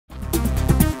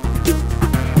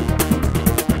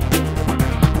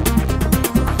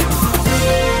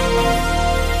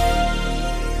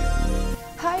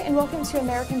to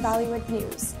American Bollywood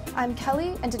News. I'm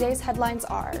Kelly, and today's headlines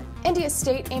are: India's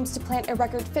state aims to plant a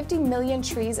record 50 million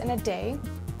trees in a day.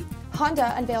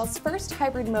 Honda unveils first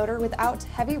hybrid motor without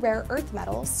heavy rare earth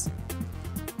metals.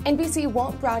 NBC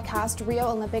won't broadcast Rio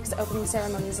Olympics opening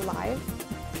ceremonies live.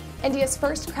 India's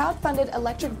first crowd-funded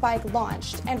electric bike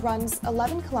launched and runs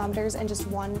 11 kilometers in just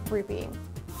 1 rupee.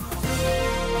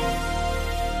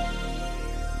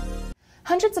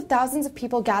 Hundreds of thousands of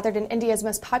people gathered in India's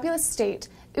most populous state,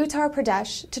 Uttar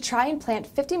Pradesh, to try and plant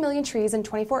 50 million trees in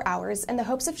 24 hours in the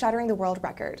hopes of shattering the world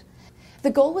record. The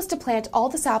goal was to plant all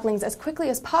the saplings as quickly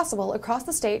as possible across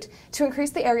the state to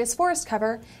increase the area's forest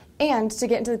cover and to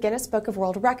get into the Guinness Book of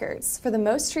World Records for the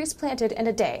most trees planted in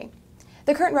a day.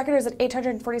 The current record is at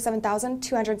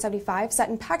 847,275, set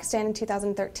in Pakistan in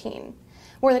 2013.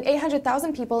 More than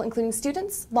 800,000 people, including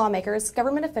students, lawmakers,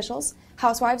 government officials,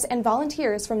 housewives, and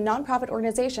volunteers from nonprofit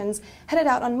organizations, headed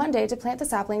out on Monday to plant the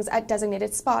saplings at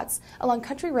designated spots along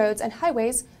country roads and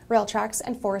highways, rail tracks,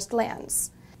 and forest lands.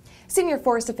 Senior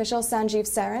forest official Sanjeev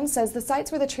Saran says the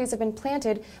sites where the trees have been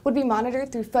planted would be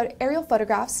monitored through aerial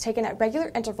photographs taken at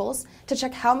regular intervals to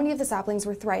check how many of the saplings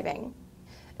were thriving.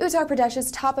 Uttar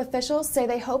Pradesh's top officials say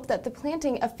they hope that the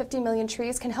planting of 50 million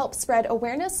trees can help spread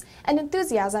awareness and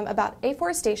enthusiasm about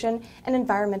afforestation and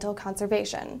environmental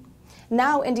conservation.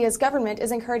 Now, India's government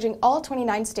is encouraging all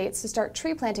 29 states to start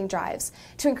tree planting drives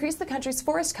to increase the country's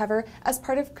forest cover as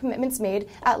part of commitments made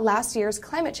at last year's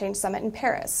climate change summit in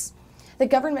Paris. The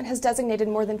government has designated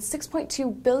more than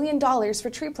 $6.2 billion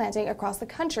for tree planting across the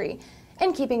country,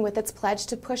 in keeping with its pledge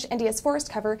to push India's forest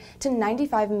cover to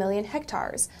 95 million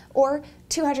hectares, or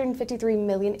 253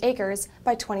 million acres,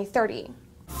 by 2030.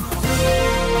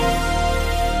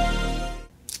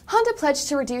 Honda pledged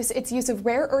to reduce its use of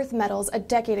rare earth metals a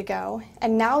decade ago,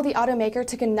 and now the automaker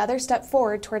took another step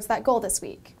forward towards that goal this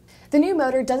week. The new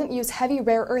motor doesn't use heavy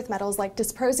rare earth metals like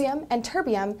dysprosium and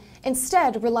terbium,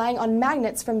 instead relying on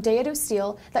magnets from diodo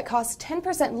steel that cost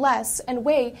 10% less and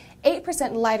weigh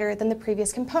 8% lighter than the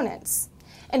previous components.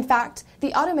 In fact,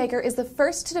 the automaker is the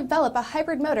first to develop a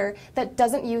hybrid motor that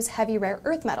doesn't use heavy rare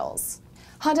earth metals.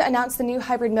 Honda announced the new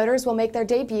hybrid motors will make their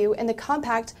debut in the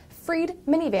compact Freed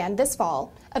minivan this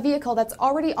fall, a vehicle that's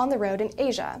already on the road in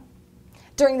Asia.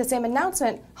 During the same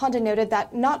announcement, Honda noted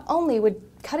that not only would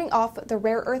cutting off the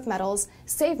rare earth metals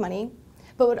save money,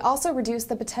 but would also reduce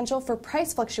the potential for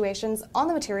price fluctuations on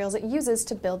the materials it uses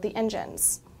to build the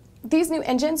engines. These new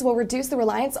engines will reduce the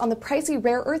reliance on the pricey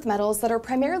rare earth metals that are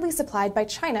primarily supplied by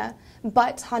China,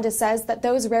 but Honda says that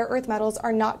those rare earth metals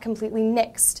are not completely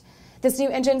nixed. This new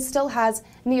engine still has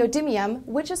neodymium,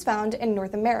 which is found in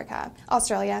North America,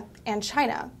 Australia, and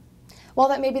China. While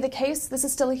that may be the case, this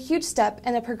is still a huge step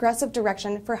in a progressive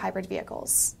direction for hybrid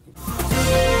vehicles.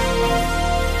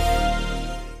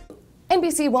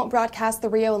 NBC won't broadcast the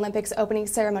Rio Olympics opening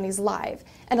ceremonies live,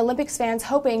 and Olympics fans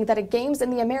hoping that a Games in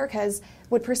the Americas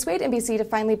would persuade NBC to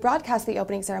finally broadcast the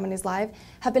opening ceremonies live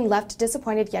have been left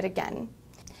disappointed yet again.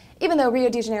 Even though Rio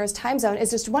de Janeiro's time zone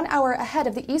is just 1 hour ahead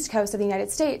of the East Coast of the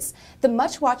United States, the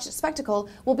much-watched spectacle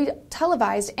will be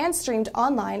televised and streamed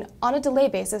online on a delay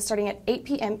basis starting at 8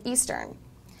 p.m. Eastern.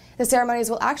 The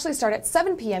ceremonies will actually start at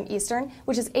 7 p.m. Eastern,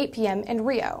 which is 8 p.m. in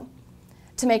Rio.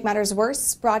 To make matters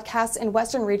worse, broadcasts in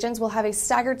Western regions will have a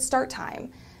staggered start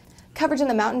time. Coverage in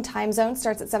the Mountain Time Zone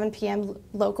starts at 7 p.m.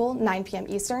 local, 9 p.m.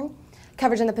 Eastern.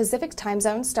 Coverage in the Pacific Time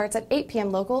Zone starts at 8 p.m.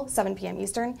 local, 7 p.m.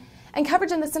 Eastern. And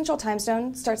coverage in the Central Time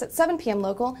Zone starts at 7 p.m.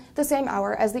 local, the same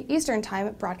hour as the Eastern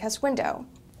Time broadcast window.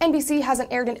 NBC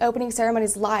hasn't aired an opening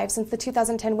ceremonies live since the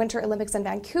 2010 Winter Olympics in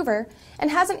Vancouver,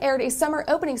 and hasn't aired a summer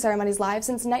opening ceremonies live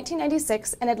since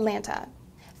 1996 in Atlanta.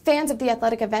 Fans of the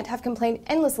athletic event have complained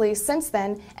endlessly since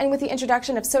then, and with the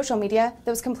introduction of social media,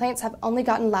 those complaints have only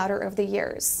gotten louder over the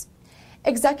years.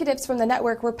 Executives from the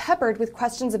network were peppered with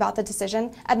questions about the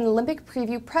decision at an Olympic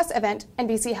preview press event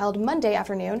NBC held Monday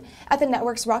afternoon at the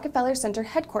network's Rockefeller Center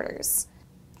headquarters.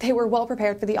 They were well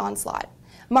prepared for the onslaught.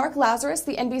 Mark Lazarus,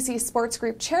 the NBC Sports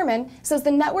Group chairman, says the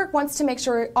network wants to make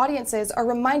sure audiences are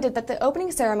reminded that the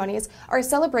opening ceremonies are a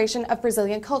celebration of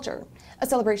Brazilian culture, a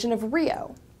celebration of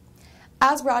Rio.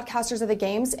 As broadcasters of the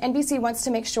Games, NBC wants to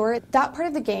make sure that part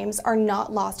of the Games are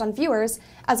not lost on viewers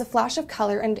as a flash of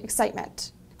color and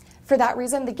excitement. For that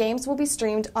reason, the Games will be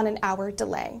streamed on an hour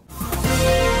delay.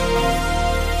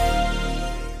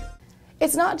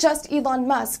 It's not just Elon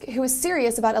Musk who is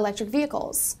serious about electric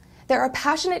vehicles. There are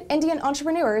passionate Indian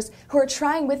entrepreneurs who are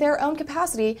trying with their own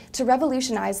capacity to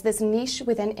revolutionize this niche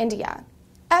within India.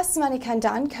 S.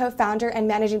 Manikandan, co-founder and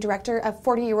managing director of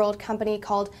 40-year-old company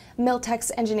called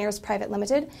Miltex Engineers Private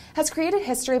Limited, has created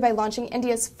history by launching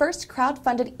India's first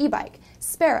crowd-funded e-bike,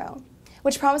 Sparrow.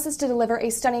 which promises to deliver a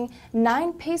stunning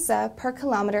 9 paisa per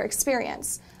kilometer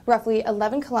experience, roughly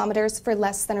 11 kilometers for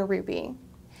less than a rupee.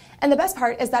 And the best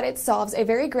part is that it solves a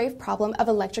very grave problem of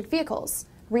electric vehicles: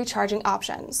 recharging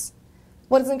options.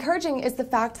 What is encouraging is the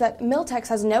fact that Miltex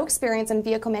has no experience in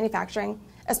vehicle manufacturing,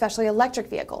 especially electric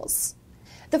vehicles.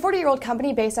 The 40-year-old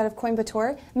company based out of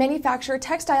Coimbatore manufacture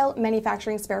textile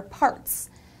manufacturing spare parts.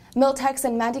 Miltex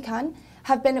and Mandikan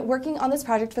have been working on this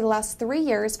project for the last 3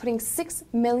 years, putting $6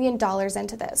 million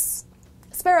into this.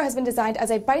 Sparrow has been designed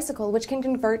as a bicycle which can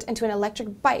convert into an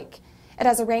electric bike. It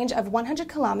has a range of 100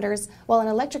 kilometers while in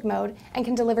electric mode and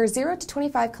can deliver 0 to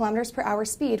 25 kilometers per hour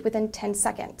speed within 10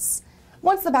 seconds.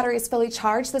 Once the battery is fully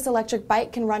charged, this electric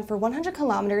bike can run for 100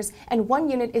 kilometers, and 1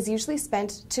 unit is usually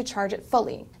spent to charge it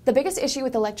fully. The biggest issue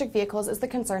with electric vehicles is the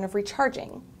concern of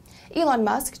recharging. Elon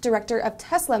Musk, director of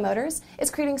Tesla Motors, is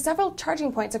creating several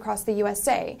charging points across the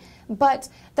USA, but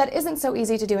that isn't so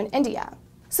easy to do in India.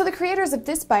 So the creators of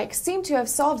this bike seem to have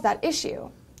solved that issue.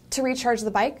 To recharge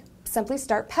the bike, simply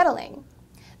start pedaling.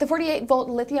 The 48-volt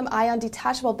lithium-ion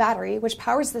detachable battery, which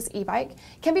powers this e-bike,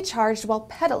 can be charged while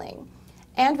pedaling.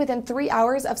 And within 3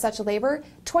 hours of such labor,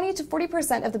 20 to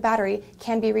 40% of the battery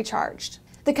can be recharged.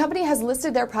 The company has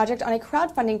listed their project on a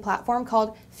crowdfunding platform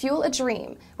called Fuel a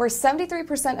Dream, where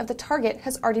 73% of the target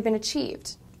has already been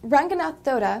achieved. Ranganath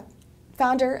Thoda,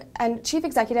 founder and chief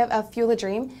executive of Fuel a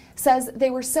Dream, says they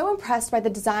were so impressed by the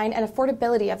design and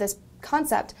affordability of this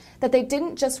concept that they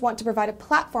didn't just want to provide a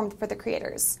platform for the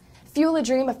creators. Fuel a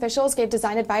Dream officials gave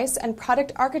design advice and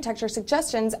product architecture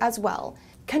suggestions as well.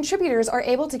 Contributors are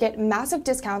able to get massive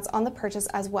discounts on the purchase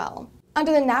as well.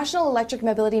 Under the National Electric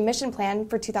Mobility Mission Plan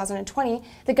for 2020,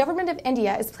 the government of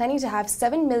India is planning to have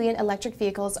 7 million electric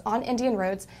vehicles on Indian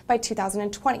roads by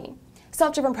 2020.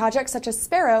 Self-driven projects such as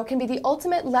Sparrow can be the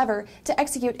ultimate lever to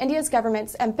execute India's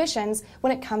government's ambitions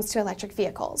when it comes to electric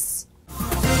vehicles.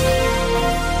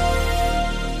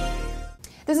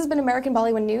 This has been American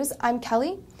Bollywood News. I'm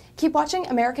Kelly. Keep watching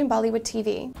American Bollywood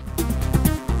TV.